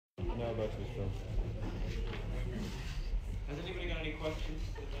know about this film. Has anybody got any questions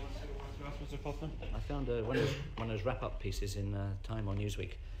that they want to ask Mr. Puttnam? I found one of those wrap-up pieces in Time on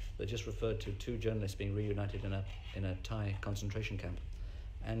Newsweek that just referred to two journalists being reunited in a Thai concentration camp,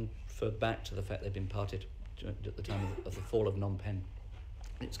 and referred back to the fact they'd been parted at the time of the fall of Phnom Penh.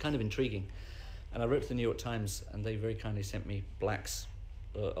 It's kind of intriguing, and I wrote to the New York Times, and they very kindly sent me blacks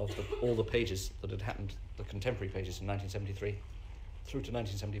of all the pages that had happened, the contemporary pages in 1973 through to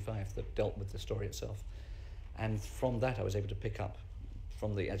 1975 that dealt with the story itself. And from that I was able to pick up,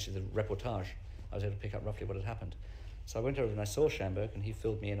 from the reportage, I was able to pick up roughly what had happened. So I went over and I saw Schanberg, and he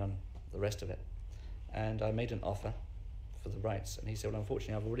filled me in on the rest of it. And I made an offer for the rights, and he said, well,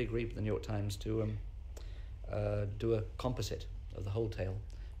 unfortunately, I've already agreed with the New York Times to do a composite of the whole tale,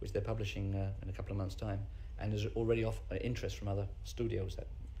 which they're publishing in a couple of months' time, and there's already interest from other studios, that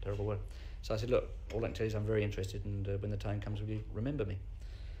terrible word. So I said, look, all I can tell you is I'm very interested, and when the time comes, will you remember me?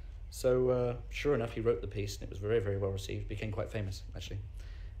 So sure enough, he wrote the piece, and it was very, very well received, became quite famous, actually.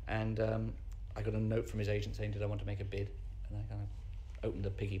 And I got a note from his agent saying, did I want to make a bid? And I kind of opened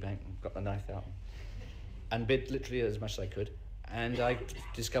the piggy bank and got the knife out and bid literally as much as I could. And I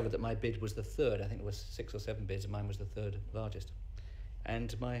discovered that my bid was the third. I think there was 6 or 7 bids, and mine was the third largest. And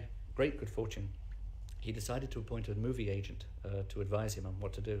to my great good fortune, he decided to appoint a movie agent to advise him on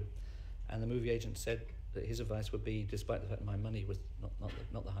what to do. And the movie agent said that his advice would be, despite the fact my money was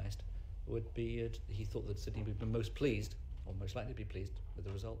not the highest, would be he thought that Sydney would be most pleased, or most likely to be pleased, with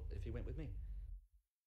the result if he went with me.